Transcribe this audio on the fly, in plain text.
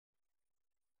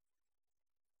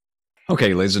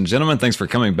Okay, ladies and gentlemen, thanks for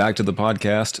coming back to the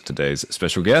podcast. Today's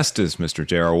special guest is Mr.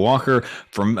 J.R. Walker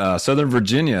from Southern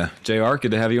Virginia. J.R.,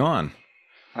 good to have you on.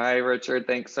 Hi, Richard.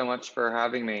 Thanks so much for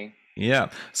having me. Yeah,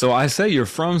 so I say you're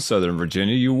from Southern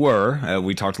Virginia. You were.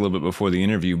 We talked a little bit before the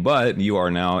interview, but you are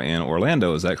now in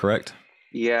Orlando. Is that correct?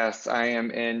 Yes, I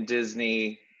am in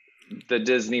the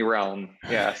Disney realm.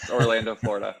 Yes, Orlando,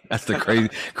 Florida. That's the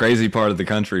crazy part of the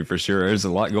country for sure. There's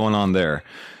a lot going on there.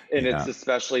 And it's Yeah.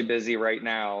 especially busy right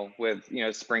now with,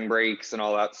 spring breaks and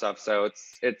all that stuff. So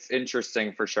it's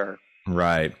interesting for sure.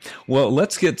 Right. Well,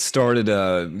 let's get started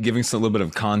giving us a little bit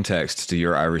of context to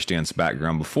your Irish dance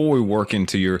background before we work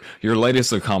into your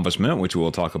latest accomplishment, which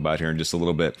we'll talk about here in just a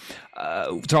little bit.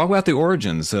 Talk about the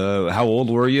origins. How old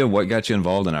were you? What got you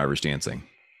involved in Irish dancing?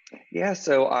 Yeah,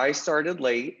 so I started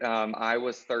late. I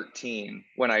was 13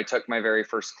 when I took my very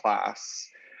first class.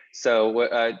 So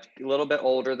a little bit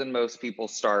older than most people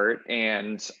start.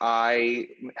 And I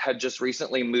had just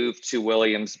recently moved to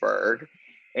Williamsburg.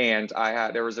 And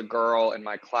there was a girl in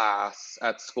my class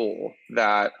at school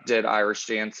that did Irish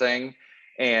dancing.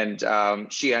 And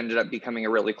she ended up becoming a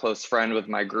really close friend with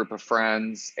my group of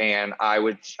friends. And I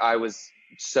was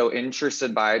so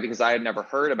interested by it because I had never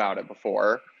heard about it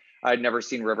before. I'd never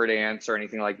seen Riverdance or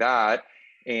anything like that.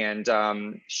 And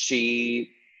she,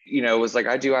 was like,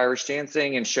 I do Irish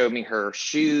dancing and showed me her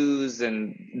shoes.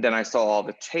 And then I saw all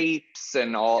the tapes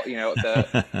and all,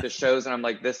 the shows. And I'm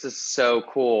like, this is so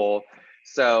cool.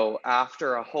 So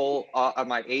after a whole,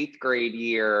 my eighth grade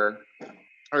year,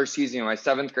 or excuse me, my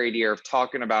seventh grade year of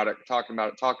talking about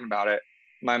it,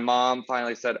 my mom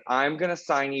finally said, I'm going to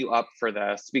sign you up for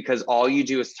this because all you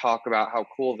do is talk about how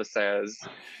cool this is.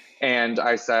 And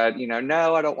I said,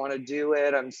 no, I don't want to do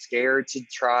it. I'm scared to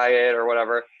try it or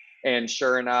whatever. And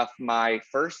sure enough, my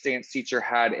first dance teacher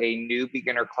had a new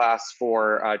beginner class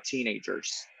for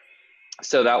teenagers.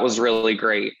 So that was really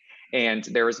great. And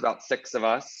there was about six of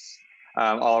us,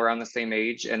 all around the same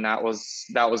age. And that was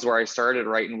where I started,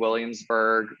 right in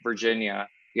Williamsburg, Virginia.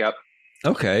 Yep.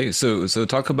 Okay, so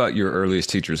talk about your earliest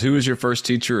teachers. Who was your first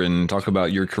teacher, and talk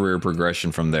about your career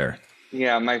progression from there.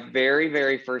 Yeah, my very,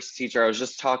 very first teacher, I was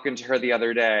just talking to her the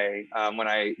other day when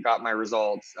I got my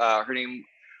results. Her name,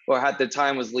 well, at the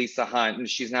time was Lisa Hunt, and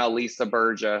she's now Lisa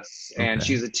Burgess, and Okay.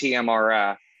 she's a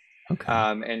TMRF. Okay.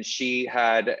 And she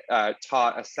had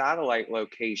taught a satellite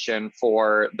location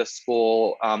for the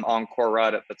school. Encore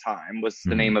Rudd at the time was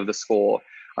the name Mhm. of the school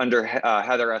under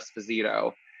Heather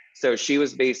Esposito. So she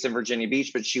was based in Virginia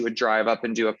Beach, but she would drive up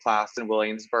and do a class in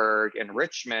Williamsburg and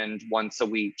Richmond once a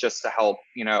week just to help,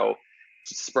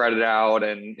 spread it out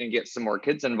and get some more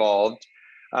kids involved.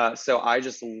 So I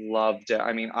just loved it.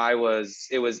 I mean,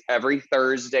 it was every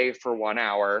Thursday for 1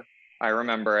 hour. I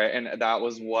remember it. And that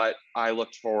was what I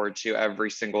looked forward to every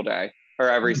single day or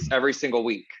every single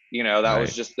week. That was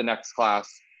Right. just the next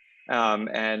class.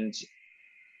 And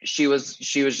she was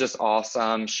just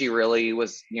awesome. She really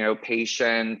was,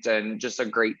 patient and just a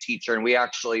great teacher. And we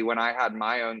actually, when I had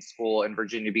my own school in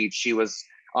Virginia Beach, she was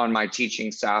on my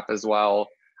teaching staff as well.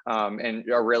 And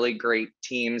a really great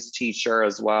teams teacher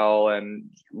as well, and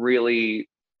really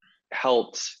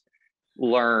helped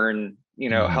helped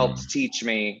Mhm. teach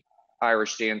me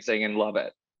Irish dancing and love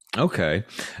it. Okay.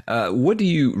 What do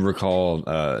you recall,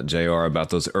 JR, about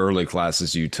those early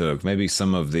classes you took? Maybe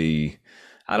some of the,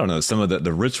 I don't know, some of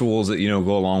the rituals that,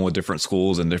 go along with different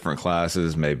schools and different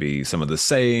classes, maybe some of the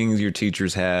sayings your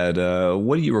teachers had.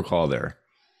 What do you recall there?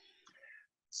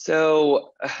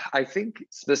 So I think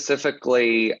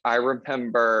specifically, I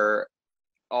remember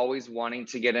always wanting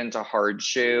to get into hard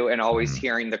shoe and always Mhm.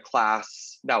 hearing the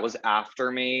class that was after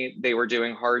me, they were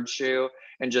doing hard shoe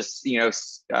and just,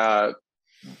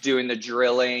 doing the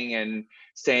drilling and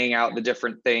saying out the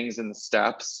different things and the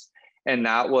steps. And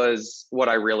that was what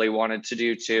I really wanted to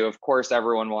do too. Of course,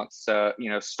 everyone wants to,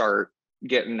 start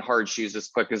getting hard shoes as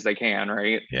quick as they can,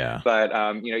 right? Yeah. But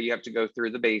you have to go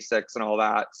through the basics and all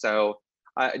that. So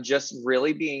just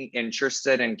really being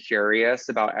interested and curious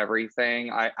about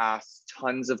everything. I asked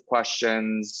tons of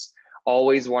questions,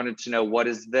 always wanted to know what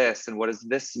is this and what does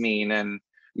this mean? And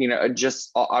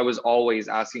just I was always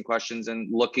asking questions and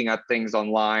looking at things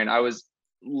online. I was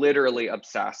literally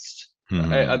obsessed.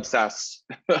 Mhm. Obsessed.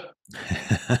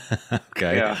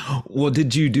 Okay. Yeah. Well,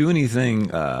 did you do anything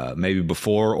maybe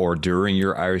before or during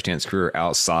your Irish dance career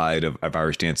outside of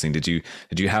Irish dancing? Did you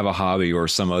have a hobby or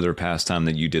some other pastime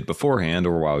that you did beforehand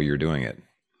or while you were doing it?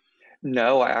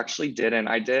 No, I actually didn't.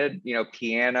 I did,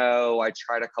 piano. I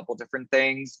tried a couple different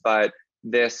things, but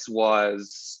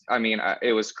I mean,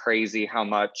 it was crazy how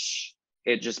much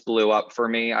it just blew up for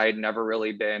me. I had never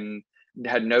really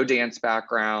had no dance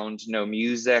background, no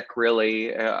music really,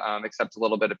 except a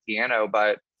little bit of piano.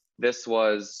 But this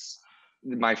was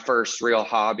my first real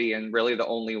hobby and really the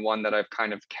only one that I've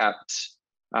kind of kept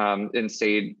and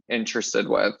stayed interested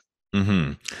with.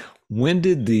 Hmm. When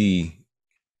did the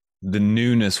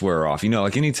newness wear off?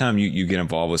 Like anytime you get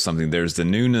involved with something, there's the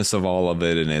newness of all of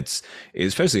it, and it's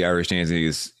especially Irish dancing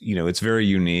is it's very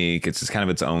unique. It's kind of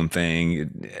its own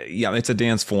thing. Yeah, it's a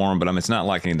dance form, but it's not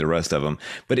like any of the rest of them.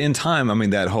 But in time,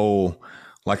 that whole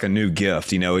like a new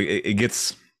gift, it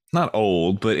gets not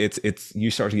old, but it's you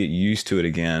start to get used to it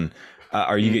again.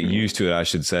 Or you get Hmm. used to it, I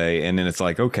should say, and then it's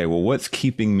like, okay, well, what's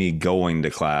keeping me going to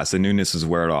class? The newness is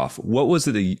wear it off. What was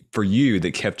it for you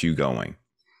that kept you going?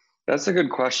 That's a good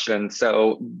question.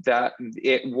 So that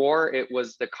it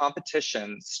was the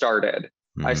competition started.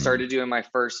 I Mm. started doing my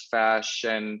first fesh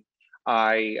and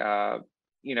I,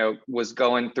 was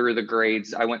going through the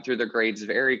grades. I went through the grades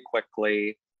very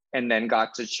quickly and then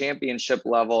got to championship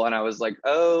level. And I was like,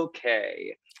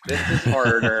 okay, this is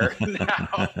harder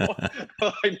now.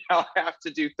 Now I have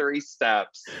to do 3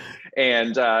 steps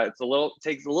and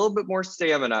takes a little bit more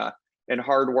stamina and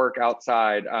hard work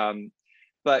outside.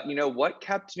 But what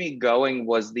kept me going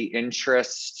was the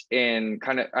interest in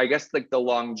kind of, I guess, like the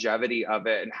longevity of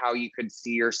it and how you could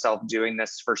see yourself doing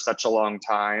this for such a long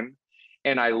time.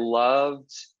 And I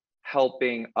loved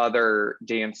helping other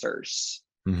dancers.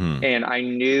 Hmm. And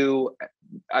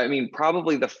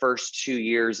probably the first 2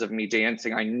 years of me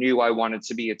dancing, I knew I wanted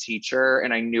to be a teacher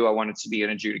and I knew I wanted to be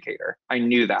an adjudicator. I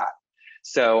knew that.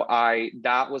 So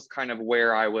that was kind of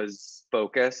where I was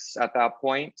focused at that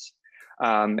point.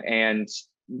 And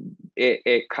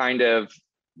it kind of,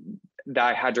 that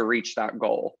I had to reach that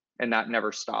goal and that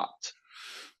never stopped.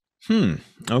 Hmm.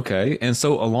 Okay. And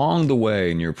so along the way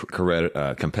in your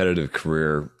competitive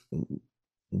career,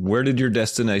 where did your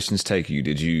destinations take you?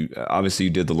 Did you obviously you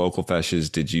did the local feshes?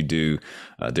 Did you do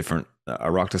different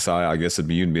Aractasai? I guess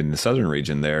you'd be in the southern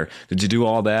region there. Did you do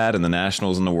all that in the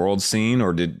nationals and the world scene,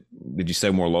 or did you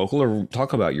stay more local? Or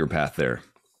talk about your path there.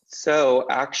 So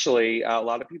actually, a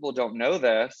lot of people don't know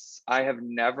this. I have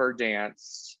never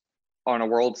danced on a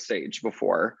world stage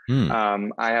before. Hmm.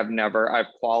 I've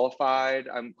qualified.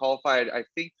 I'm qualified, I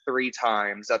think, 3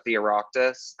 times at the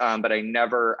Oireachtas, but I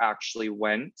never actually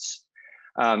went.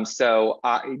 So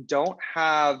I don't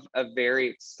have a very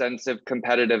extensive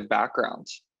competitive background.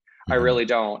 I Hmm. really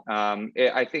don't.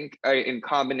 I think in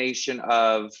combination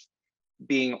of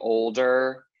being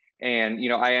older and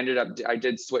I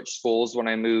did switch schools when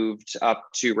I moved up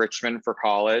to Richmond for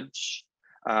college,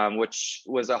 which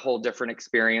was a whole different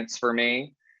experience for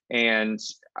me. And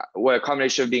what a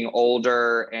combination of being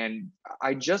older and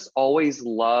I just always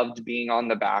loved being on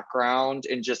the background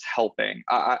and just helping.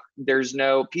 There's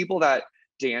no people that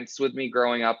danced with me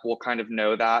growing up will kind of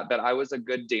know that I was a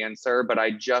good dancer, but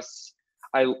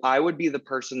I would be the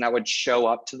person that would show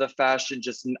up to the fesh and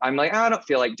just I'm like, I don't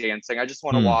feel like dancing. I just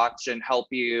want to Hmm. watch and help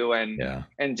you Yeah.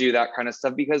 and do that kind of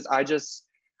stuff because I just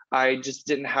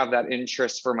didn't have that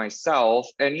interest for myself.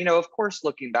 And of course,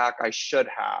 looking back, I should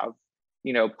have,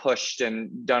 pushed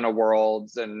and done a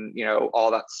worlds and all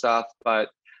that stuff. But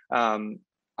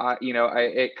I you know I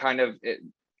it kind of it,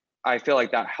 I feel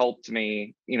like that helped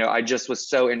me. I just was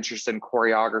so interested in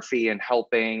choreography and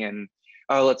helping and,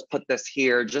 oh, let's put this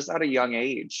here just at a young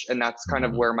age. And that's kind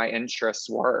of Mhm. where my interests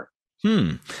were.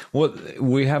 Hmm. Well,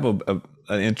 we have an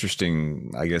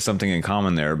interesting, I guess, something in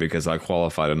common there because I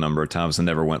qualified a number of times and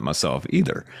never went myself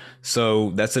either.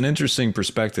 So that's an interesting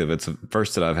perspective. It's the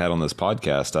first that I've had on this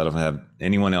podcast. I don't have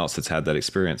anyone else that's had that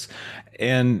experience.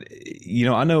 And,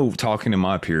 I know talking to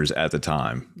my peers at the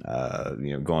time,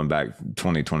 going back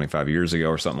 20, 25 years ago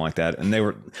or something like that. And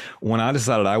when I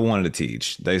decided I wanted to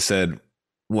teach, they said,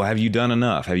 well, have you done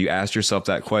enough? Have you asked yourself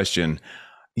that question?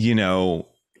 you know,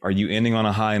 are you ending on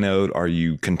a high note? Are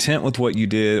you content with what you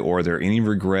did? Or are there any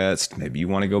regrets? Maybe you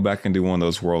want to go back and do one of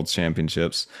those world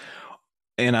championships.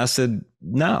 And I said,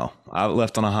 no, I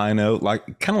left on a high note.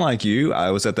 Like, kind of like you,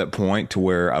 I was at that point to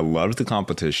where I loved the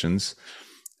competitions.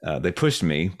 They pushed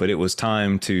me, but it was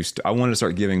time I wanted to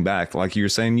start giving back, like you were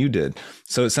saying you did.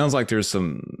 So it sounds like there's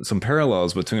some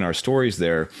parallels between our stories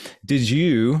there. Did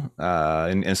you,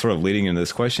 and sort of leading into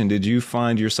this question, did you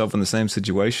find yourself in the same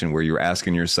situation where you're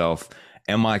asking yourself,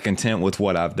 "Am I content with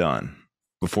what I've done?"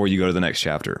 before you go to the next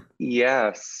chapter?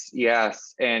 Yes,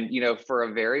 yes. And, for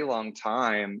a very long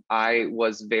time, I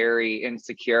was very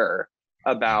insecure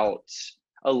about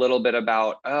a little bit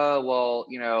about, oh,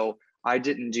 well, I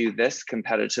didn't do this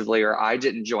competitively, or I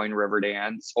didn't join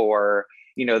Riverdance, or,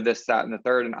 this, that, and the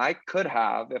third. And I could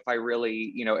have if I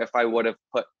really, if I would have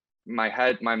put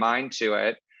my mind to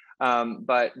it.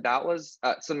 But that was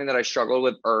something that I struggled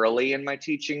with early in my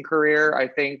teaching career. I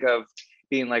think of,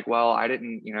 being like, well, I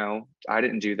didn't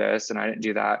do this and I didn't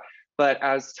do that. But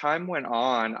as time went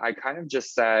on, I kind of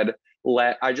just said,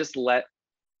 let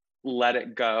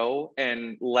it go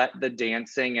and let the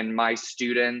dancing and my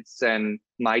students and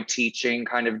my teaching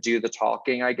kind of do the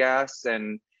talking, I guess.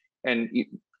 And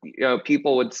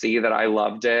people would see that I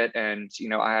loved it, and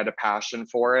I had a passion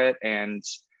for it, and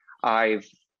I've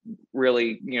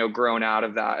really grown out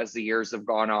of that as the years have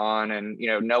gone on. And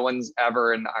no one's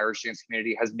ever in the Irish dance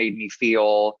community has made me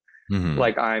feel Hmm.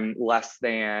 like I'm less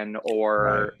than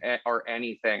Right. or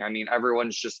anything. I mean,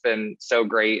 everyone's just been so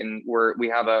great, and we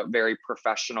have a very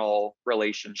professional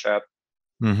relationship.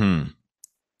 Hmm.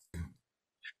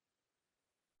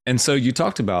 And so you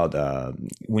talked about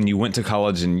when you went to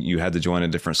college and you had to join a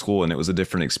different school and it was a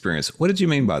different experience. What did you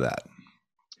mean by that?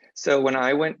 So when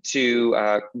I went to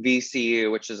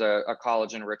VCU, which is a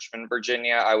college in Richmond,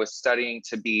 Virginia, I was studying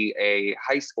to be a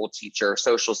high school teacher,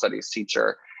 social studies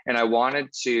teacher, and I wanted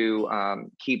to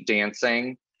keep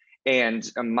dancing. And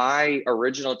my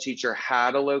original teacher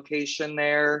had a location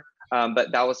there,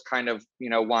 but that was kind of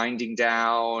winding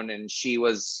down, and she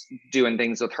was doing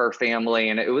things with her family,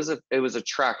 and it was a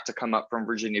trek to come up from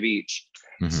Virginia Beach.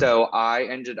 Hmm. So I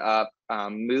ended up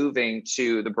moving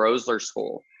to the Brosler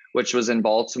School, which was in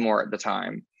Baltimore at the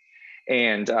time.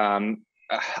 And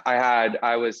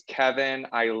I was Kevin,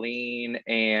 Eileen,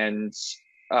 and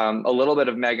a little bit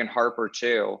of Megan Harper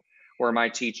too, were my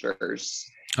teachers.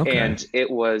 Okay. And it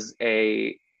was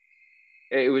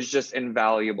just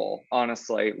invaluable,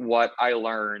 honestly, what I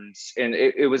learned. And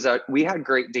we had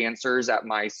great dancers at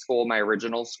my school, my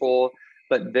original school,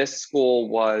 but this school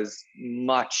was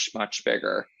much, much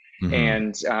bigger, Hmm.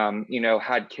 and,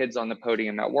 had kids on the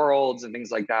podium at Worlds and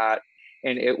things like that.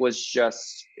 And it was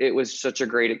such a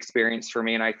great experience for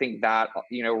me. And I think that,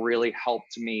 really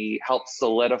helped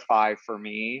solidify for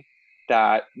me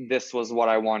that this was what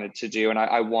I wanted to do. And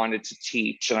I wanted to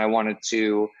teach, and I wanted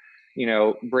to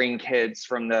bring kids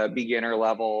from the beginner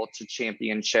level to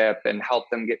championship and help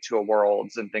them get to a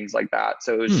worlds and things like that.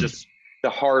 So it was Hmm. just the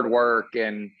hard work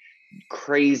and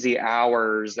crazy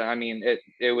hours. I mean,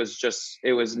 it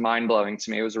was mind blowing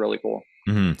to me. It was really cool.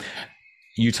 Hmm.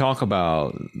 You talk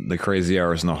about the crazy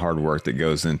hours and the hard work that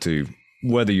goes into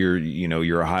whether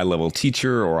you're a high level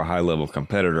teacher or a high level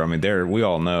competitor. I mean, we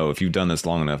all know if you've done this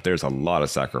long enough, there's a lot of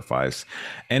sacrifice,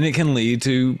 and it can lead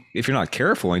to, if you're not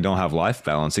careful and you don't have life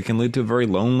balance, it can lead to a very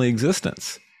lonely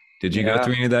existence. Did you go Yeah.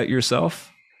 through any of that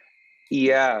yourself?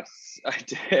 Yes, I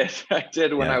did. I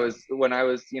did when Yeah. I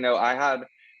was,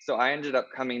 so I ended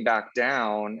up coming back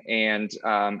down, and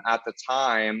at the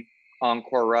time,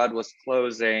 Encore Rudd was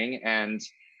closing, and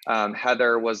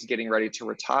Heather was getting ready to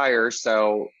retire.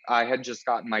 So I had just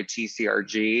gotten my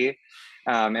TCRG,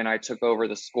 and I took over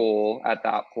the school at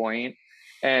that point,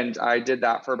 and I did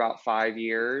that for about 5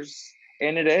 years.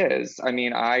 And it is, I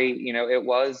mean, it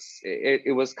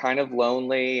was kind of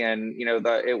lonely, and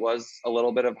it was a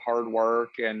little bit of hard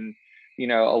work, and a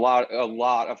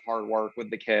lot of hard work with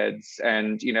the kids.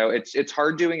 And it's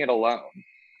hard doing it alone,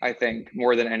 I think,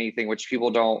 more than anything, which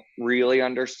people don't really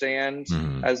understand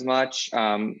Hmm. as much.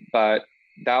 But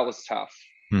that was tough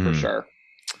for Hmm. sure.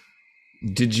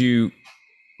 Did you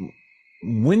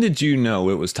When did you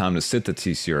know it was time to sit the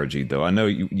TCRG, though? I know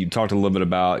you talked a little bit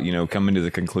about, coming to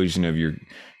the conclusion of your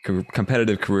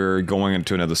competitive career, going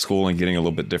into another school and getting a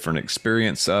little bit different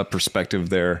experience, perspective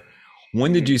there.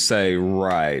 When did Mhm. you say,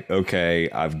 right, okay,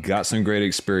 I've got some great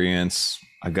experience.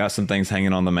 I've got some things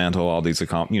hanging on the mantle, all these,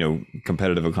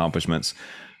 competitive accomplishments,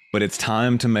 but it's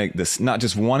time to make this, not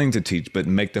just wanting to teach, but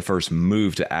make the first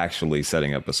move to actually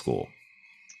setting up a school?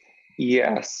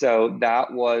 Yeah, so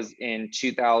that was in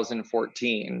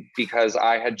 2014 because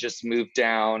I had just moved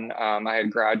down. I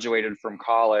had graduated from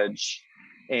college,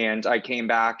 and I came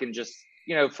back and just,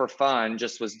 for fun,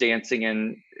 just was dancing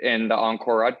in the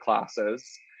Encore Ed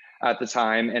classes at the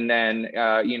time. And then,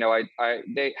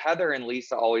 Heather and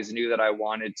Lisa always knew that I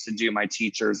wanted to do my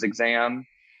teacher's exam.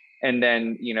 And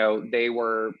then, they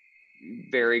were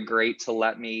very great to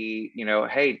let me,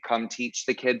 hey, come teach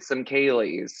the kids some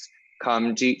Kayleys,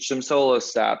 come teach some solo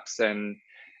steps and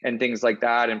things like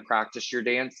that, and practice your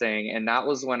dancing. And that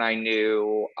was when I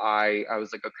knew I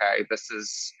was like, okay,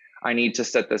 I need to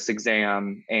set this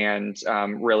exam and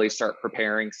really start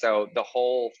preparing. So the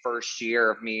whole first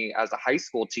year of me as a high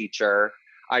school teacher,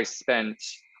 I spent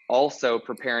also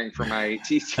preparing for my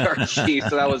TCRG.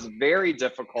 So that was very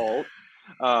difficult.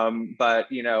 But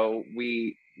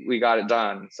we got it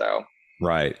done. So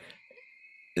Right.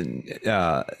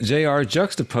 JR,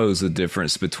 juxtapose the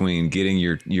difference between getting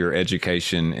your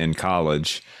education in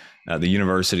college, the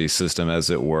university system, as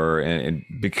it were, and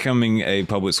becoming a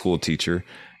public school teacher,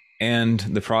 and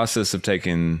the process of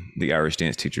taking the Irish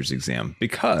dance teachers exam,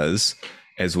 because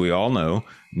as we all know,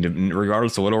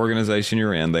 regardless of what organization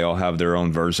you're in, they all have their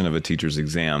own version of a teacher's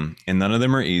exam, and none of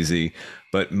them are easy.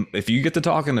 But if you get to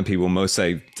talking to people, most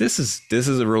say this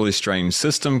is a really strange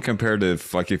system compared to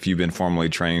like if you've been formally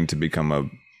trained to become a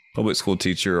public school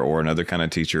teacher or another kind of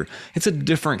teacher. It's a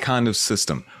different kind of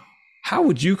system. How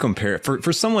would you compare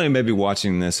for someone who may be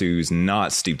watching this who's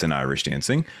not steeped in Irish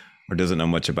dancing or doesn't know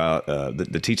much about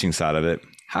the teaching side of it?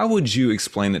 How would you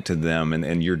explain it to them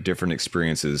and your different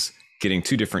experiences getting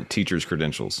two different teachers'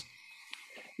 credentials?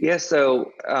 Yeah,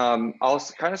 so I'll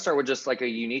kind of start with just like a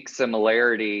unique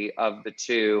similarity of the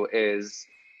two is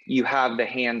you have the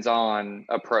hands-on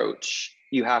approach.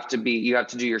 You have to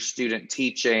do your student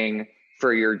teaching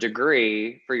for your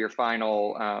degree, for your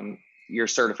final, your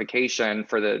certification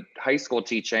for the high school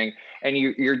teaching. And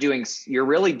you're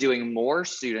really doing more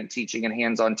student teaching and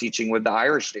hands-on teaching with the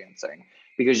Irish dancing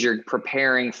because you're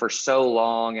preparing for so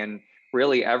long and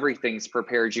really everything's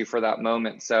prepared you for that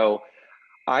moment. So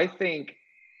I think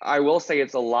I will say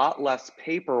it's a lot less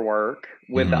paperwork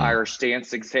with the Mm-hmm. Irish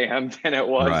dance exam than it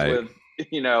was Right. with,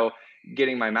 you know,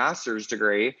 getting my master's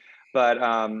degree. But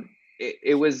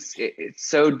it's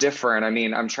so different. I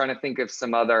mean, I'm trying to think of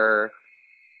some other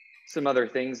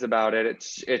things about it.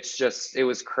 It's just it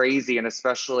was crazy, and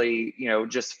especially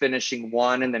just finishing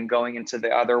one and then going into the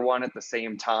other one at the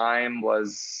same time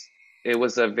it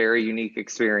was a very unique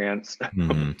experience.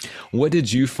 Mm-hmm. What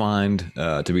did you find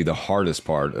to be the hardest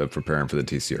part of preparing for the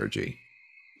TCRG?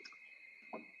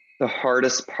 The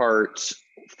hardest part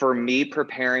for me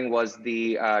preparing was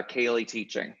the Kaylee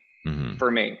teaching. Mm-hmm. For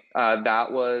me,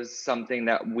 that was something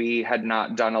that we had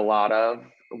not done a lot of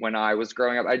when I was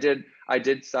growing up. I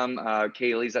did some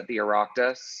Kaylee's at the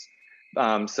Oireachtas,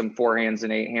 some four hands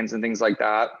and eight hands and things like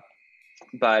that,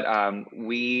 but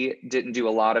we didn't do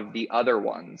a lot of the other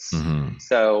ones. Mm-hmm.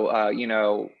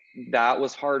 So that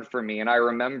was hard for me, and I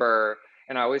remember.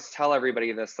 And I always tell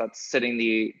everybody this that's sitting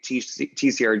the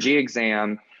TCRG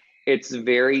exam, it's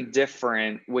very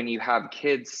different when you have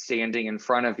kids standing in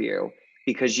front of you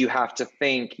because you have to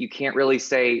think, you can't really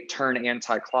say turn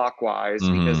anti-clockwise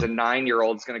because Mm-hmm. a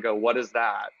 9-year-old's going to go, what is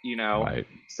that? Right.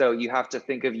 So you have to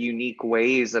think of unique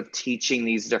ways of teaching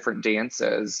these different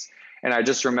dances. And I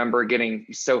just remember getting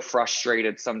so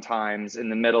frustrated sometimes in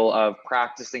the middle of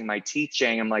practicing my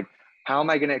teaching. I'm like, how am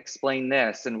I going to explain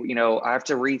this? And, I have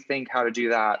to rethink how to do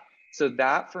that. So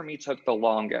that for me took the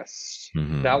longest.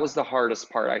 Mm-hmm. That was the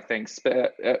hardest part, I think,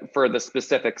 for the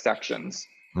specific sections.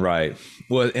 Right.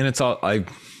 Well, and it's all I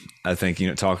think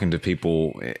talking to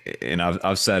people, and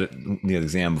I've sat the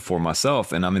exam before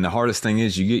myself, and I mean the hardest thing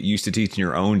is you get used to teaching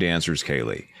your own dancers,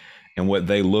 Kaylee, and what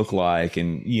they look like,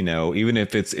 and even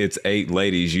if it's 8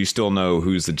 ladies, you still know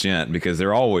who's the gent because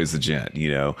they're always the gent,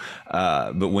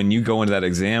 But when you go into that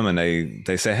exam and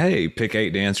they say, hey, pick 8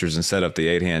 dancers and set up the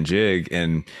 8-hand jig,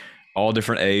 and all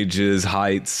different ages,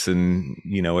 heights, and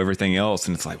everything else,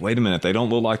 and it's like, wait a minute, they don't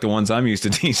look like the ones I'm used to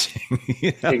teaching.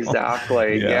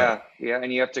 Exactly. Yeah. Yeah. Yeah.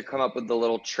 And you have to come up with the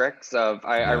little tricks of,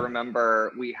 I Yeah.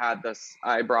 remember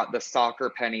I brought the soccer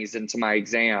pennies into my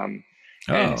exam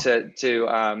and Oh,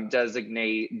 to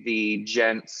designate the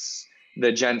gents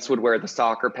would wear the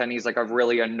soccer pennies, like a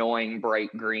really annoying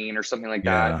bright green or something like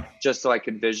that, yeah. just so I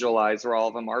could visualize where all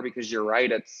of them are, because you're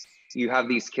right. You have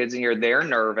these kids in here, they're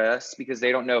nervous because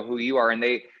they don't know who you are. And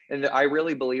I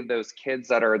really believe those kids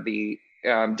that are the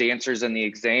dancers in the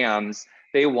exams,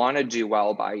 they want to do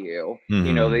well by you. Hmm.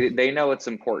 They know it's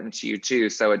important to you too.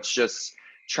 So it's just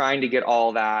trying to get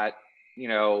all that,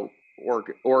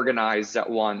 organized at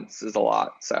once is a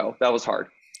lot. So that was hard.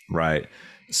 Right.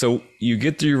 So you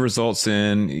get your results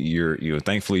in.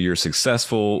 Thankfully you're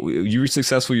successful. You were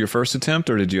successful your first attempt,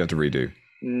 or did you have to redo?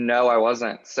 No, I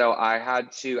wasn't. So I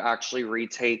had to actually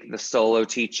retake the solo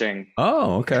teaching.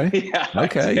 Oh, okay. Yeah, I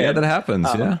Okay. Yeah, that did. happens.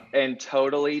 Yeah. And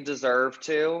totally deserved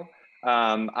to.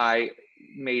 I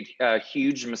made a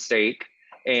huge mistake,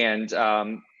 and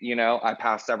I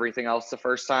passed everything else the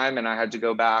first time, and I had to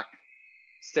go back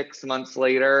 6 months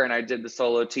later, and I did the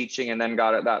solo teaching, and then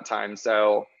got it that time.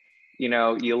 So,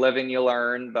 you live and you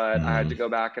learn, but I had Hmm. to go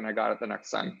back, and I got it the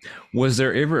next time. Was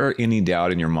there ever any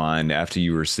doubt in your mind after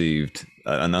you received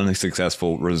an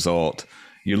unsuccessful result?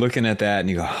 You're looking at that and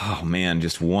you go, "Oh man,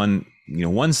 just one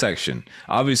section."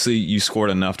 Obviously, you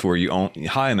scored enough to where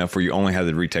high enough where you only had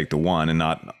to retake the one and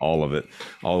not all of it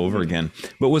all over Mhm. again.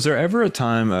 But was there ever a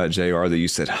time, Jr., that you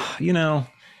said,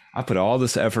 I put all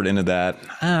this effort into that.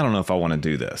 I don't know if I want to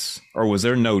do this, or was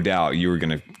there no doubt you were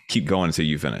going to keep going until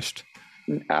you finished?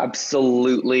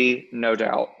 Absolutely, no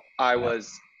doubt. Yeah.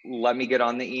 Let me get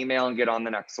on the email and get on the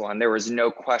next one. There was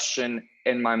no question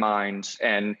in my mind.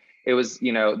 And, It was,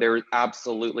 there was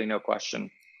absolutely no question.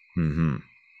 Hmm.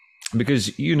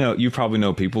 Because you probably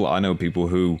know people. I know people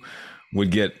who would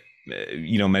get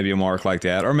maybe a mark like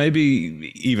that, or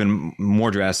maybe even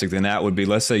more drastic than that would be,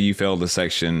 let's say you failed a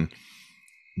section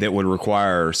that would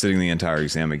require sitting the entire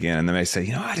exam again, and they may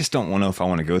say, I just don't know if I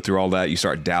want to go through all that. You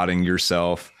start doubting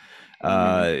yourself. Hmm.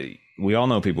 uh, we all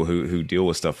know people who deal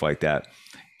with stuff like that.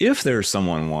 If there's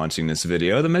someone watching this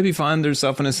video that maybe find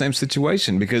themselves in the same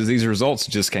situation, because these results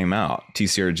just came out,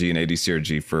 TCRG and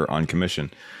ADCRG for on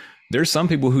commission, there's some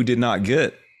people who did not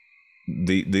get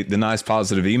the nice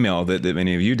positive email that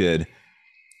many of you did.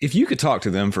 If you could talk to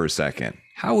them for a second,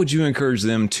 how would you encourage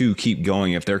them to keep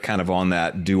going if they're kind of on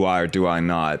that do I or do I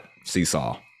not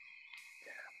seesaw?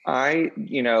 I,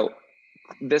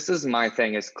 this is my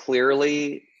thing, is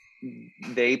clearly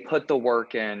they put the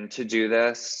work in to do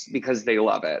this because they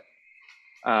love it.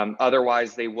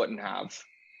 Otherwise, they wouldn't have.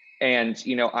 And,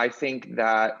 I think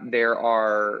that there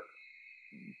are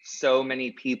so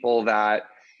many people that,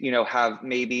 have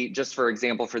maybe, just for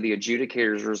example, for the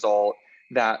adjudicator's result,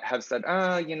 that have said,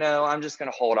 oh, I'm just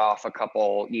going to hold off a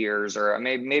couple years, or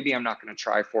maybe I'm not going to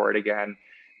try for it again.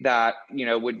 That,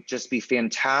 would just be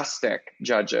fantastic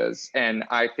judges. And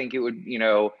I think it would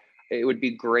be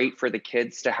great for the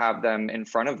kids to have them in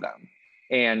front of them.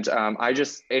 And I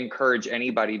just encourage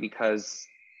anybody, because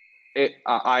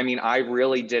I mean, I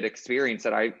really did experience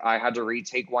it. I had to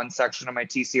retake one section of my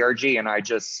TCRG, and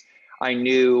I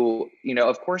knew,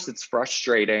 of course it's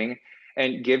frustrating,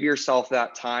 and give yourself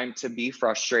that time to be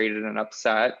frustrated and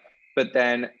upset, but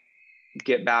then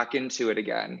get back into it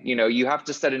again. You have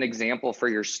to set an example for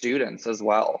your students as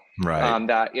well, Right.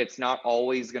 that it's not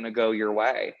always going to go your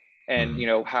way. And,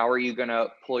 Mm-hmm. how are you going to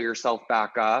pull yourself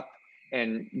back up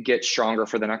and get stronger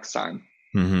for the next time?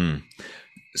 Mm-hmm.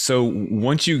 So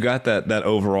once you got that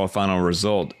overall final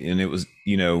result, and it was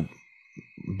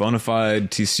bona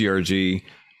fide TCRG,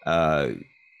 uh,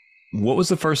 what was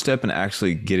the first step in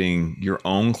actually getting your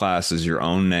own classes, your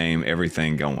own name,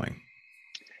 everything going?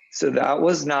 So that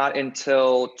was not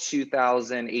until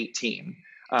 2018.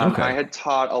 I Okay. had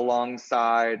taught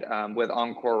alongside with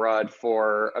Encore Rudd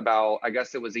for about, I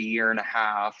guess it was a year and a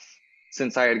half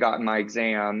since I had gotten my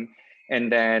exam.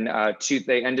 And then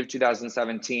the end of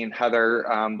 2017, Heather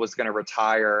was going to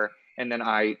retire. And then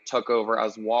I took over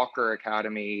as Walker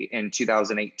Academy in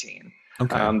 2018.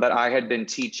 Okay. But I had been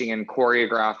teaching and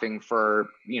choreographing for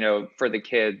the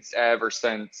kids ever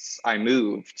since I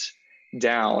moved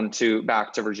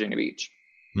back to Virginia Beach.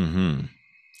 Mm-hmm.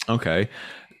 Okay.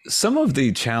 Some of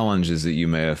the challenges that you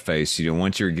may have faced,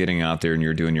 once you're getting out there and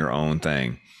you're doing your own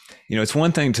thing, it's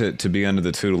one thing to be under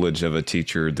the tutelage of a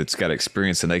teacher that's got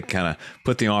experience and they kind of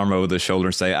put the arm over the shoulder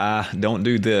and say, don't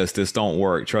do this. This don't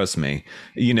work. Trust me.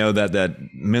 That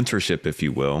mentorship, if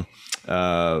you will.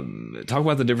 Talk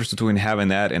about the difference between having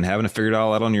that and having to figure it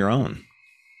all out on your own.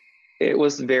 It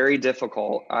was very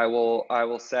difficult, I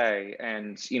will say.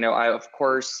 And, I, of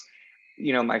course,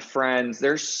 my friends,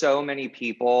 there's so many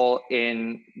people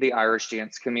in the Irish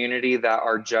dance community that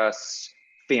are just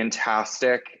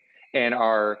fantastic and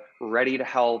are ready to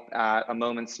help at a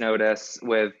moment's notice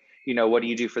with, what do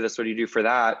you do for this? What do you do for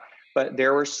that? But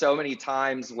there were so many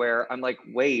times where I'm like,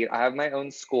 wait, I have my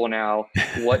own school now.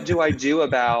 What do I do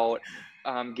about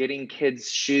getting kids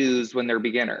shoes when they're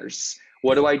beginners?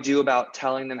 What do I do about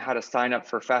telling them how to sign up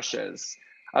for feshes?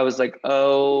 I was like,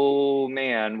 oh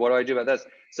man, what do I do about this?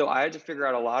 So I had to figure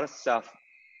out a lot of stuff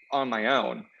on my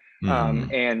own,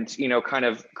 Mm-hmm. and kind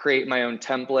of create my own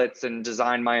templates and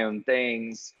design my own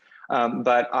things.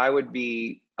 But I would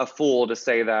be a fool to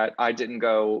say that I didn't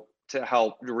go to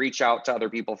help reach out to other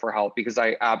people for help, because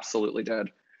I absolutely did.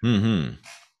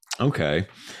 Mm-hmm. Okay.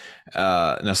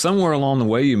 Now, somewhere along the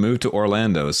way, you moved to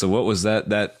Orlando. So, what was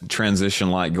that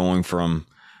transition like, going from,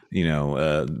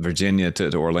 Virginia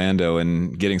to Orlando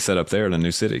and getting set up there in a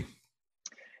new city?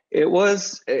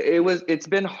 It's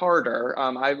been harder.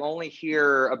 I'm only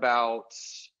here about,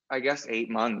 I guess, 8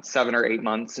 months, 7 or 8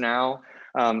 months now.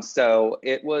 So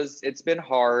it's been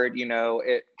hard.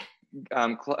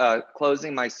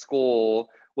 Closing my school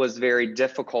was very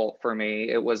difficult for me.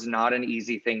 It was not an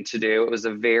easy thing to do. It was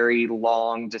a very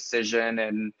long decision,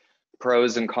 and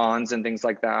pros and cons and things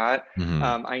like that.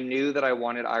 Mm-hmm. I knew that I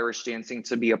wanted Irish dancing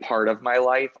to be a part of my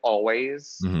life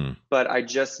always, Mm-hmm. but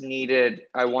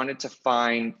I wanted to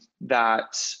find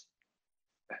that.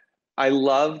 I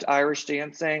loved Irish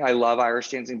dancing. I love Irish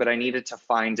dancing, but I needed to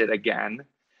find it again.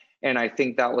 And I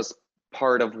think that was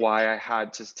part of why I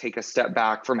had to take a step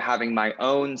back from having my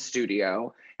own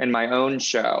studio and my own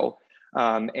show.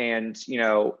 And,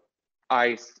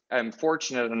 I am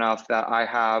fortunate enough that I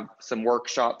have some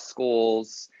workshop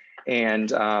schools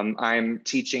and I'm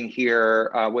teaching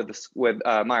here with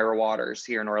Myra Waters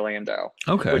here in Orlando,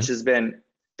 which Okay. has been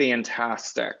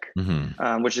fantastic,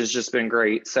 Hmm. which has just been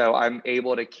great. So I'm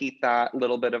able to keep that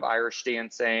little bit of Irish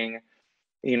dancing,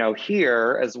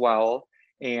 here as well,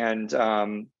 and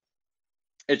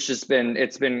it's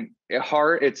been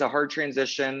hard. It's a hard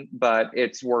transition, but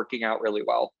it's working out really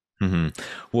well. Hmm.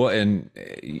 Well, and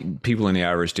people in the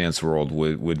Irish dance world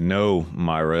would know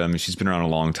Myra. I mean, she's been around a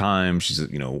long time. She's a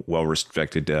well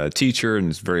respected teacher and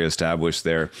is very established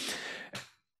there.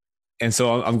 And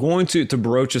so I'm going to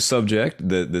broach a subject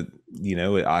that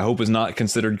I hope is not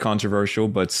considered controversial,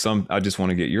 but I just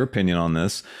want to get your opinion on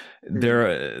this.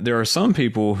 Mhm. There are some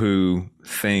people who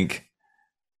think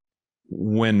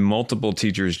when multiple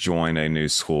teachers join a new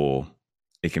school,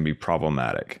 it can be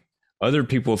problematic. Other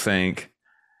people think,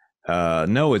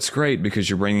 no, it's great because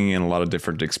you're bringing in a lot of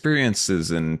different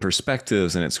experiences and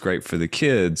perspectives, and it's great for the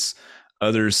kids.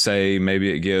 Others say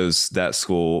maybe it gives that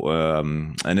school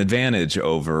an advantage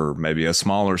over maybe a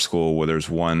smaller school where there's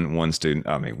one student.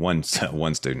 I mean, one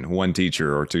one student, one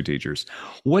teacher, or two teachers.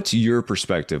 What's your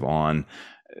perspective on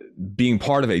being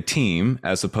part of a team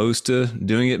as opposed to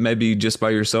doing it maybe just by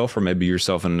yourself or maybe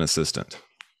yourself and an assistant?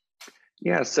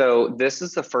 Yeah, so this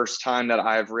is the first time that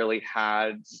I've really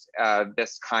had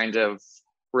this kind of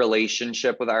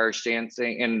relationship with Irish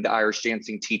dancing in the Irish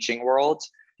dancing teaching world,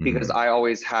 because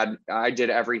Mm-hmm. I did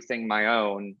everything my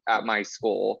own at my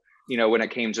school. When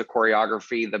it came to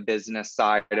choreography, the business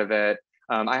side of it.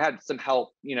 I had some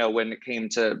help, when it came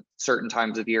to certain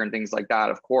times of year and things like that,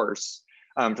 of course,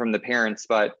 from the parents,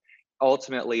 but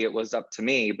ultimately it was up to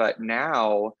me. But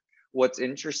now, what's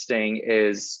interesting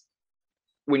is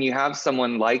when you have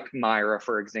someone like Myra,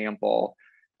 for example,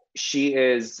 she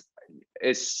is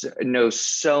knows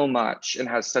so much and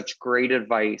has such great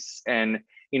advice. And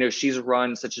she's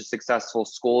run such a successful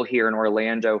school here in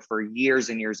Orlando for years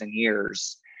and years and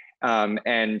years.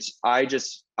 And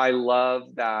I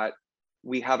love that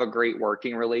we have a great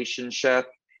working relationship.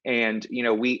 And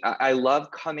I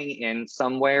love coming in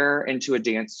somewhere into a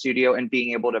dance studio and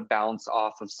being able to bounce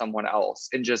off of someone else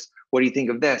and just, what do you think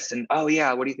of this? And oh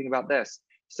yeah, what do you think about this?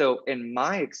 So in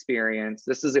my experience,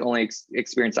 this is the only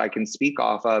experience I can speak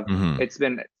off of. Mm-hmm. It's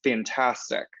been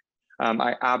fantastic.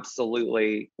 I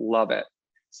absolutely love it.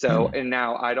 So, and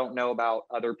now I don't know about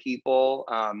other people,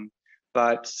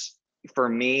 but for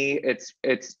me,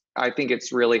 I think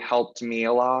it's really helped me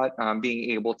a lot,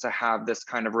 being able to have this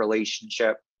kind of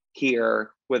relationship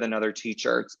here with another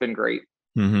teacher. It's been great.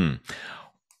 Mm-hmm.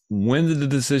 When did the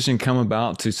decision come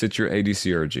about to sit your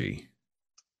ADCRG?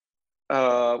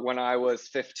 When I was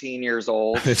 15 years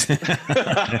old.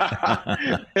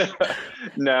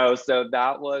 No, so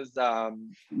that was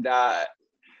that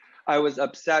I was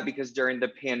upset because during the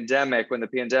pandemic, when the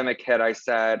pandemic hit, I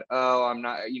said, oh, I'm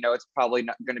not, it's probably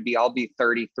not going to be, I'll be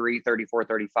 33, 34,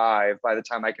 35 by the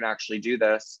time I can actually do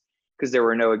this, because there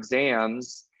were no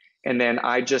exams. And then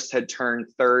I just had turned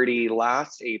 30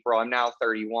 last April. I'm now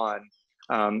 31.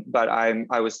 But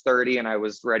I was 30 and I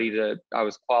was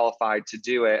qualified to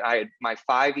do it. I had my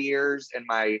 5 years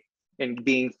and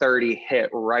being 30 hit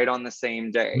right on the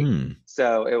same day. Hmm.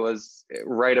 So it was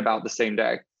right about the same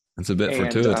day. That's a bit And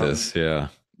fortuitous. Yeah.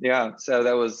 yeah, so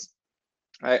that was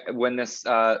when this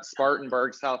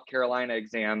Spartanburg, South Carolina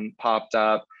exam popped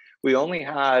up. We only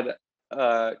had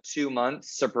 2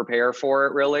 months to prepare for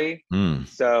it, really. Hmm.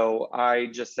 So I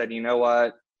just said, you know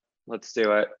what? Let's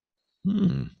do it.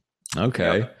 Hmm.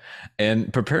 Okay. Yep.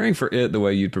 And preparing for it the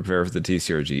way you'd prepare for the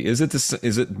TCRG, is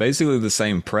it basically the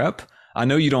same prep? I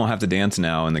know you don't have to dance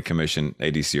now in the commission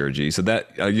ADCRG, so that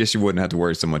I guess you wouldn't have to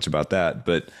worry so much about that.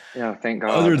 But Yeah, thank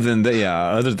God. other than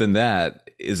that,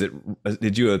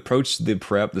 did you approach the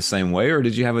prep the same way or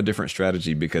did you have a different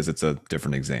strategy because it's a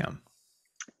different exam?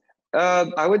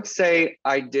 I would say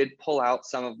I did pull out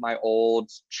some of my old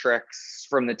tricks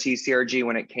from the TCRG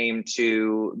when it came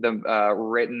to the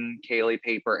written Kaylee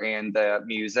paper and the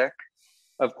music,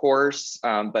 of course.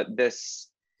 But this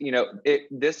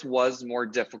was more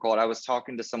difficult. I was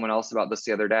talking to someone else about this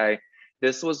the other day.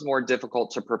 This was more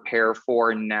difficult to prepare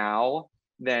for now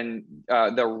than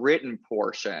the written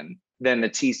portion than the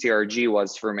TCRG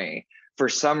was for me. For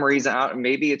some reason,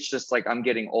 maybe it's just like I'm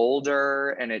getting older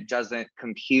and it doesn't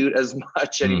compute as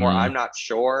much anymore. I'm Mm-hmm. not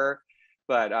sure,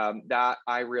 but that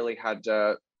I really had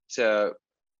to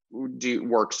do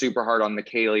work super hard on the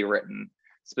Kaylee written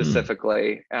Hmm.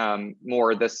 specifically,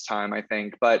 more this time, I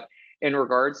think. But in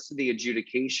regards to the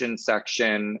adjudication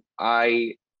section,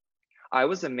 I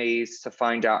was amazed to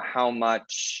find out how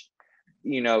much,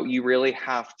 you really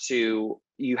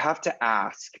you have to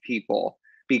ask people,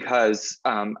 because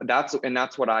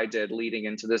that's what I did leading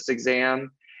into this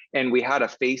exam. And we had a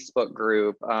Facebook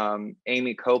group.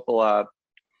 Amy Coppola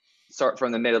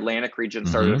from the Mid-Atlantic region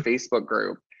started a Mm-hmm. Facebook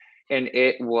group, and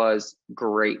it was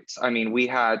great. I mean,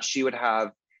 she would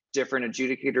have different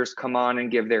adjudicators come on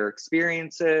and give their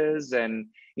experiences and,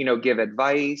 give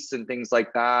advice and things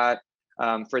like that,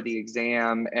 for the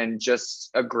exam, and just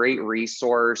a great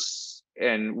resource.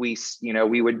 And we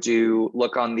would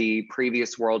look on the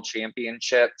previous world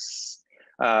championships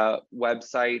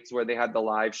websites where they had the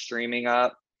live streaming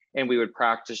up, and we would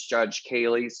practice judge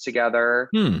Kaylee's together,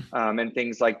 Hmm. and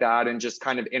things like that, and just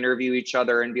kind of interview each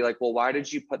other and be like, well, why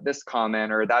did you put this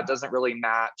comment, or that doesn't really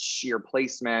match your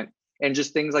placement, and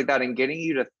just things like that, and getting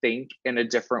you to think in a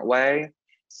different way.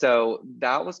 So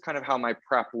that was kind of how my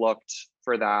prep looked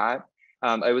for that.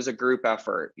 It was a group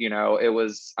effort.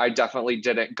 I definitely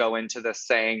didn't go into this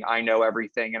saying I know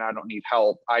everything and I don't need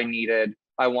help.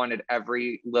 I wanted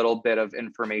every little bit of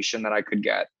information that I could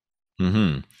get.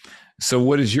 Mm-hmm. So,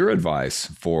 what is your advice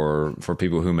for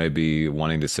people who may be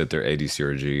wanting to sit their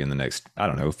ADCRG in the next, I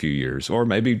don't know, few years, or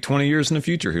maybe 20 years in the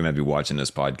future, who may be watching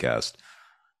this podcast?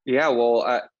 Yeah,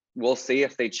 well, we'll see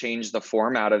if they change the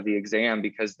format of the exam,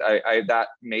 because that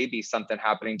may be something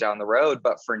happening down the road.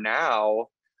 But for now,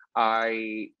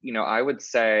 I would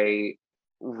say,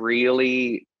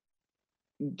 really,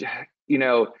 you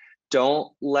know,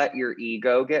 don't let your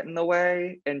ego get in the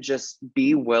way, and just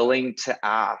be willing to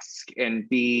ask, and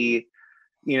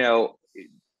you know,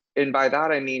 and by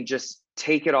that I mean just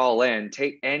take it all in.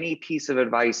 Take any piece of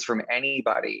advice from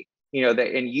anybody,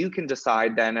 and you can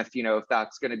decide then if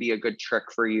that's going to be a good trick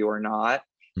for you or not.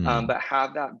 Hmm. But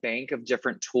have that bank of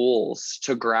different tools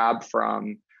to grab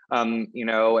from, and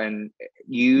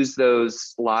use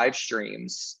those live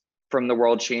streams from the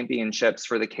world championships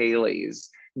for the Kayleys.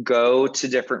 Go to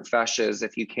different feshes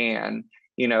if you can,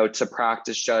 to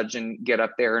practice judge and get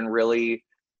up there and really.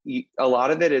 A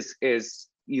lot of it is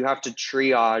you have to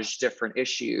triage different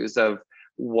issues of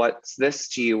what's this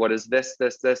to you, what is this,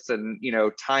 and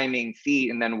timing,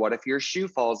 feet, and then what if your shoe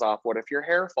falls off, what if your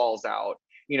hair falls out,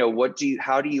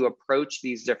 how do you approach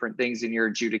these different things in your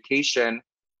adjudication,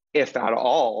 if at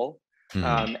all.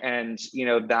 Hmm. And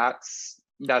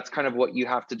that's kind of what you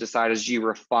have to decide as you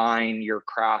refine your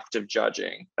craft of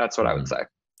judging. That's what I Hmm. would say.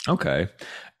 Okay,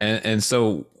 and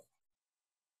so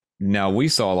now we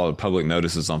saw a lot of public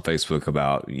notices on Facebook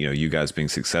about you guys being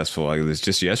successful. Like this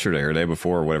just yesterday or the day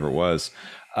before or whatever it was.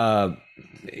 Uh,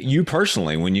 you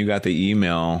personally, when you got the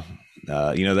email,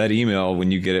 that email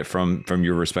when you get it from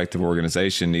your respective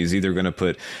organization is either going to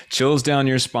put chills down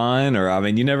your spine, or I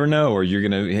mean, you never know, or you're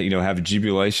going to have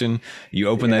jubilation. You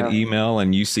open that Yeah. email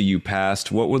and you see you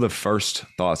passed. What were the first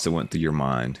thoughts that went through your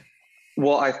mind?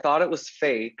 Well, I thought it was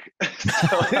fake.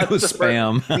 So It that's was the first,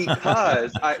 spam.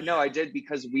 because I did,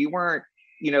 because we weren't,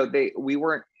 we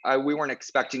weren't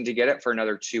expecting to get it for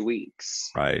another 2 weeks.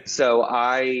 Right. So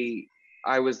I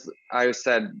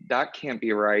said that can't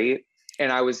be right.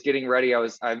 And I was getting ready.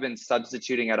 I've been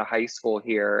substituting at a high school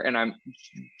here, and I'm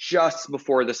just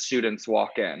before the students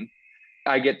walk in.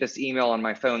 I get this email on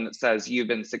my phone that says you've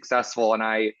been successful. And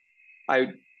I,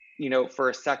 for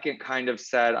a second kind of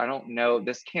said, I don't know,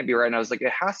 this can't be right. And I was like,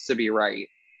 it has to be right.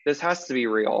 This has to be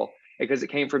real, because it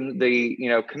came from the,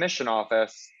 commission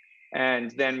office.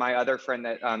 And then my other friend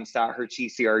that sat her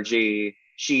TCRG,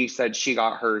 she said she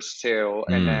got hers too.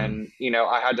 And Mm, then,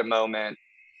 I had a moment.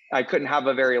 I couldn't have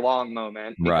a very long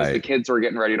moment because the right. kids were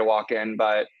getting ready to walk in,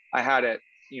 but I had it,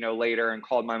 later, and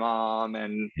called my mom,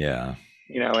 and Yeah.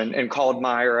 and called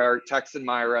Myra, or texted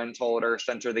Myra and told her,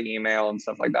 sent her the email and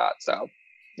stuff like that. So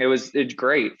it's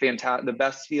great, fantastic, the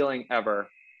best feeling ever,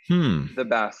 Hmm. the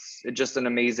best. It's just an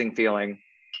amazing feeling.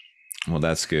 Well,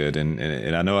 that's good, and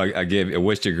I know I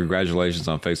wished you congratulations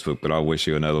on Facebook, but I'll wish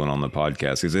you another one on the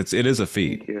podcast because it is a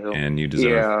feat, Thank you. and you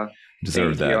Yeah,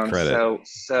 deserve thank you. that I'm credit.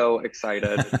 so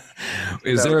excited.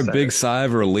 Is So there a big excited. sigh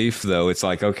of relief though? It's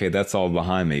like, okay, that's all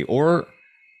behind me, or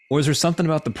is there something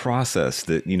about the process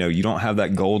that you don't have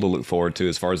that goal to look forward to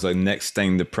as far as the next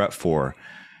thing to prep for?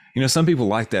 Some people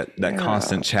like that Yeah.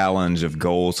 constant challenge of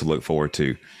goals to look forward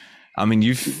to. I mean,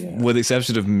 Yeah. with the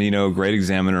exception of, great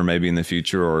examiner maybe in the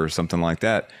future or something like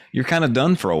that, you're kind of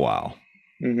done for a while.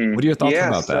 What are your thoughts Yeah.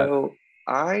 about that? So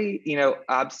I,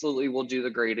 absolutely will do the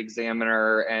grade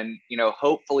examiner, and,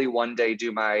 hopefully one day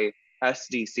do my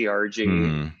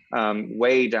SDCRG, Hmm.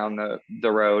 way down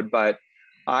the road. But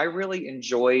I really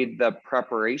enjoyed the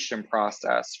preparation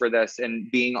process for this, and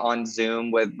being on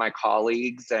Zoom with my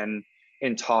colleagues, and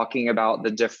talking about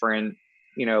the different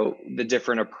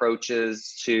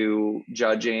approaches to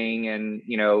judging, and,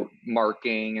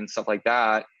 marking and stuff like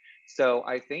that. So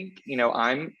I think,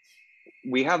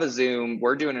 we have a Zoom.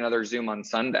 We're doing another Zoom on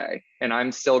Sunday, and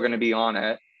I'm still going to be on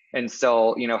it. and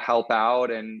still, help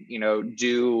out and,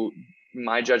 do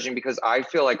my judging, because I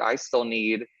feel like I still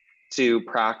need to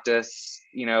practice,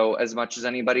 as much as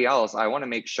anybody else. I want to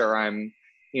make sure I'm,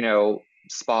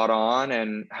 spot on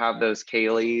and have those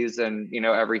Kayleys and,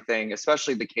 everything,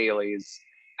 especially the Kayleys,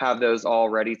 have those all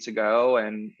ready to go.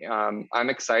 And I'm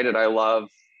excited. I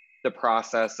loved the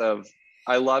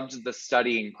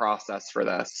studying process for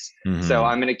this. So Hmm.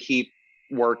 I'm going to keep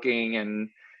working and,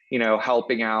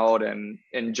 helping out and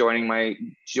joining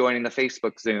the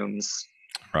Facebook Zooms.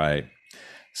 Right.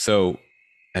 So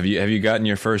have you gotten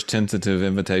your first tentative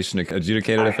invitation to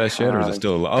adjudicate at I FS yet, or is it have,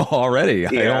 still already?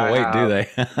 They yeah, don't I wait, do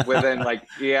have they? within like,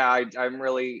 yeah, I'm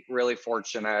really, really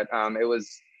fortunate.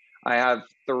 I have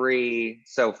three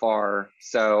so far.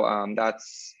 So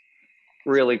that's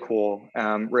really cool.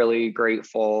 Really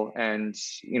grateful. And,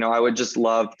 I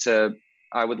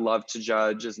would love to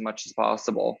judge as much as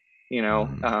possible.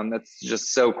 Mhm. That's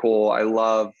just so cool. I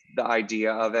love the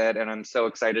idea of it. And I'm so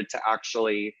excited to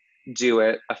actually do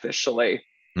it officially.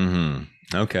 Hmm.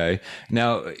 Okay.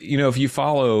 Now, if you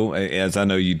follow, as I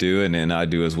know you do, and I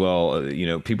do as well,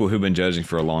 people who've been judging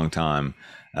for a long time,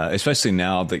 especially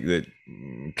now that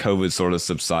COVID sort of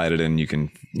subsided and you can,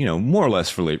 more or less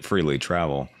freely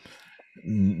travel.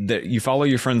 That you follow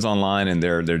your friends online and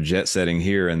they're jet setting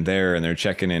here and there and they're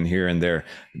checking in here and there.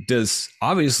 Does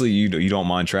obviously you don't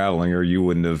mind traveling or you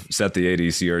wouldn't have set the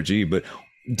ADCRG, but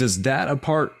does that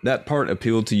part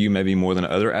appeal to you maybe more than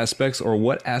other aspects, or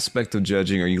what aspect of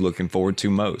judging are you looking forward to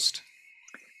most?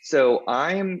 So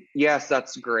yes,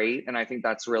 that's great. And I think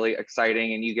that's really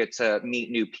exciting. And you get to meet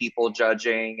new people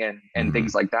judging and Hmm.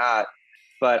 things like that.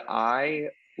 But I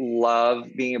love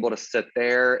being able to sit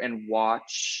there and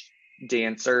watch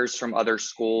dancers from other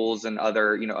schools and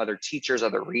other teachers,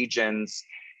 other regions,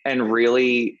 and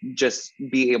really just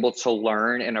be able to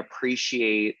learn and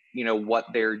appreciate, what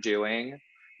they're doing,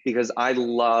 because I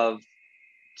love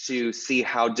to see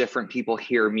how different people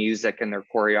hear music and their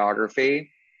choreography.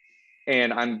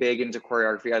 And I'm big into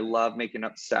choreography. I love making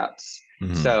up steps.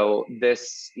 Hmm. So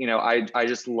this, I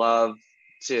just love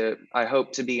I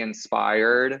hope to be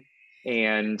inspired,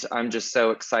 and I'm just so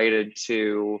excited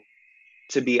to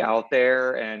be out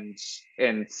there and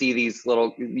see these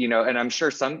little, and I'm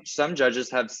sure some judges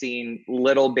have seen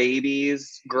little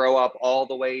babies grow up all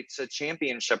the way to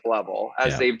championship level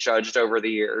as Yeah. they've judged over the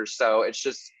years. So it's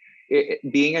just,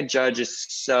 being a judge is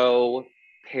so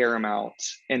paramount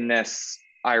in this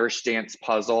Irish dance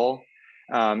puzzle.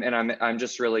 And I'm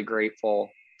just really grateful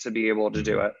to be able to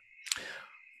do Hmm. it.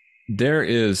 There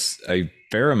is a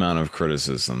fair amount of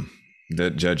criticism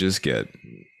that judges get.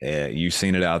 You've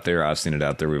seen it out there. I've seen it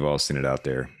out there. We've all seen it out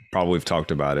there. Probably we've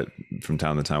talked about it from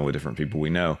time to time with different people we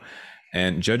know.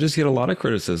 And judges get a lot of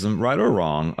criticism, right or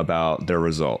wrong, about their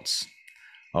results.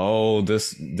 Oh,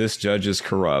 this judge is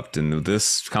corrupt and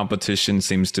this competition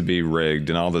seems to be rigged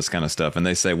and all this kind of stuff. And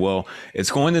they say, well,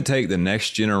 it's going to take the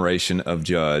next generation of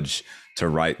judge to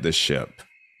right the ship.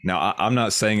 Now, I'm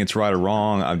not saying it's right or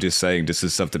wrong. I'm just saying this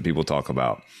is stuff that people talk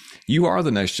about. You are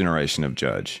the next generation of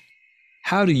judge.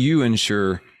 How do you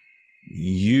ensure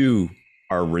you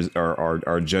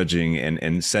are judging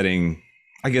and setting,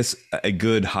 I guess, a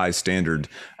good high standard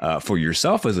for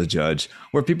yourself as a judge,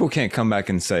 where people can't come back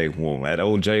and say, "Well, that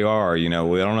old Jr. We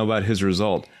don't know about his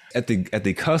result." At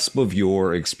the cusp of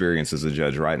your experience as a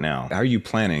judge right now, how are you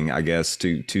planning, I guess,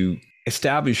 to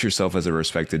establish yourself as a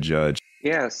respected judge?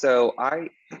 Yeah. So I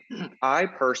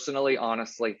personally,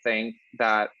 honestly think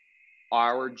that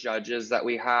our judges that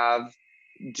we have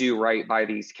do right by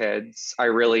these kids.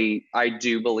 I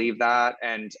do believe that.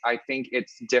 And I think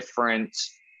it's different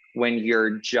when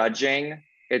you're judging.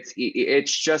 It's easy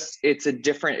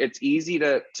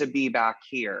to be back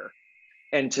here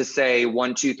and to say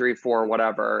one, two, three, four,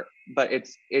 whatever. But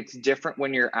it's different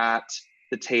when you're at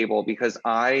the table, because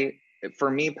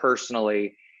for me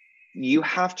personally, you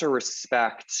have to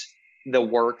respect the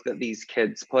work that these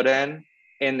kids put in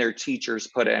and their teachers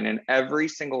put in. And every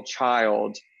single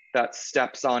child that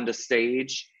steps onto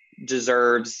stage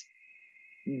deserves,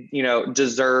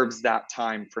 deserves that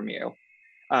time from you.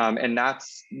 And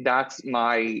that's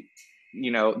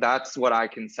what I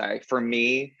can say for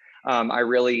me. I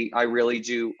really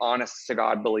do, honest to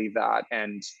God, believe that.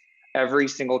 And every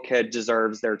single kid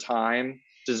deserves their time,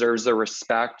 deserves the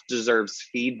respect, deserves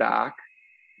feedback.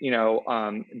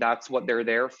 That's what they're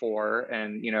there for.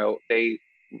 And they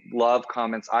love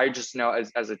comments. I just know,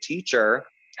 as a teacher,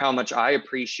 how much I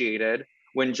appreciated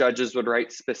when judges would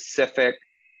write specific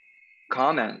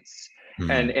comments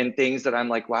and Mhm. and things that I'm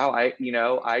like, wow, I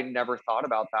never thought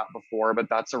about that before, but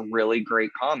that's a really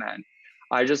great comment.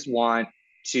 I just want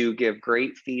to give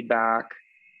great feedback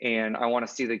and I want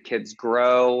to see the kids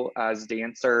grow as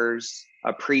dancers,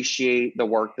 appreciate the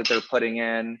work that they're putting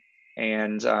in,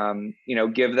 and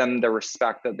give them the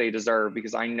respect that they deserve,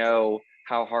 because I know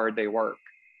how hard they work.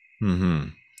 Hmm.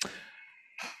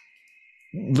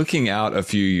 Looking out a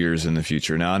few years in the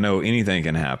future, now I know anything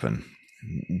can happen,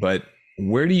 but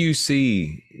where do you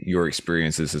see your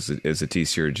experiences as a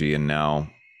TCRG and now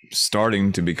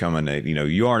starting to become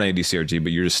you are an ADCRG,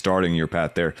 but you're just starting your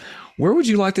path there. Where would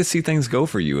you like to see things go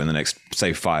for you in the next,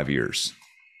 say, 5 years?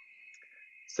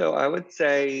 So I would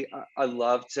say I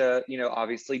love to,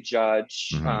 obviously judge,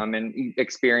 Mm-hmm. and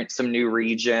experience some new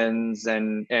regions,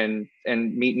 and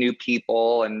meet new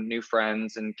people and new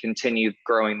friends, and continue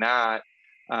growing that,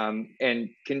 and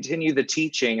continue the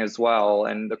teaching as well,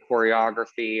 and the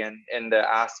choreography, and the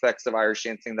aspects of Irish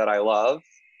dancing that I love.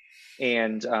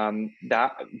 And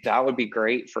that would be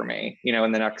great for me,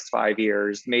 in the next 5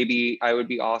 years. Maybe I would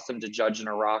be awesome to judge an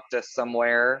Oireachtas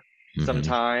somewhere Mm-hmm.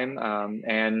 sometime,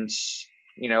 and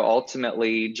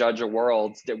ultimately judge a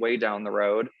Worlds way down the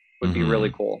road would be really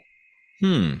Mm-hmm. cool.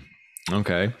 Hmm.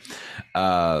 Okay.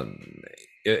 Uh,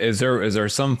 is there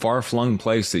some far flung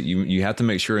place that you have to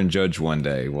make sure and judge one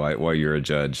day while you're a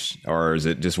judge, or is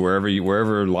it just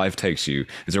wherever life takes you?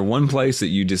 Is there one place that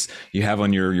you have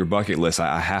on your bucket list?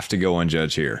 I have to go and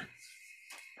judge here.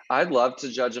 I'd love to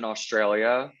judge in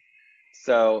Australia.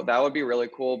 So that would be really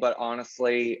cool. But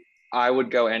honestly, I would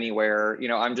go anywhere.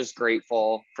 I'm just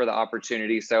grateful for the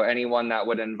opportunity. So anyone that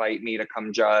would invite me to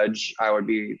come judge, I would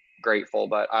be grateful.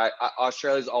 But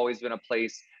Australia's always been a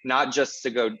place not just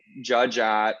to go judge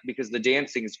at, because the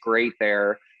dancing is great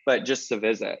there, but just to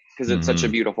visit, because it's such a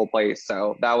Mm-hmm. beautiful place.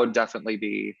 So that would definitely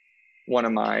be one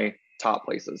of my top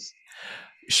places.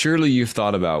 Surely you've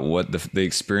thought about what the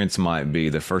experience might be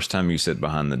the first time you sit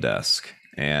behind the desk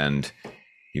and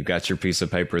you've got your piece of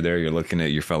paper there. You're looking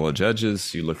at your fellow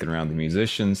judges. You're looking around the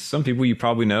musicians. Some people you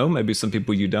probably know, maybe some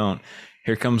people you don't.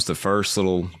 Here comes the first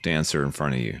little dancer in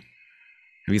front of you.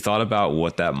 Have you thought about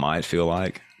what that might feel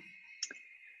like?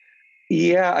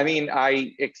 Yeah, I mean,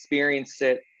 I experienced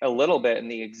it a little bit in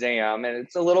the exam, and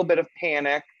it's a little bit of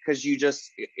panic, because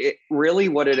it really,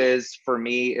 what it is for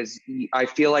me is, I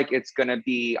feel like it's going to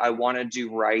be, I want to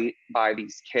do right by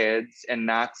these kids. And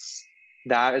that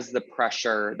is the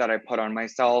pressure that I put on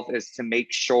myself, is to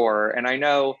make sure. And I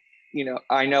know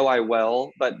I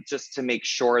will, but just to make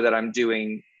sure that I'm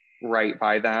doing right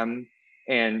by them.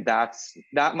 And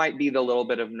that might be the little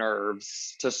bit of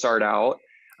nerves to start out,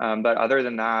 but other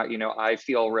than that, I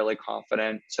feel really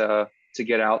confident to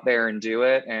get out there and do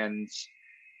it,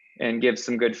 and give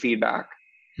some good feedback.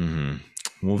 Hmm.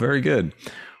 Well, very good.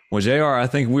 Well, JR, I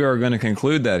think we are going to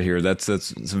conclude that here. That's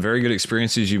some very good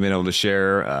experiences you've been able to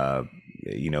share.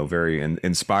 Very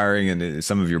inspiring, and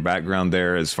some of your background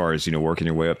there, as far as working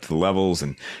your way up to the levels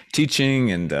and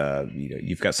teaching, and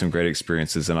you've got some great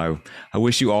experiences. And I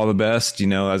wish you all the best.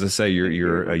 As I say, Thank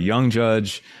you're a you. young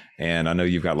judge, and I know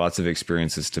you've got lots of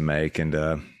experiences to make. And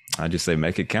I just say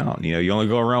make it count. You only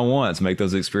go around once. Make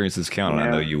those experiences count, and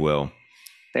I know Yeah. you will.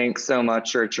 Thanks so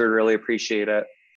much, Richard. Really appreciate it.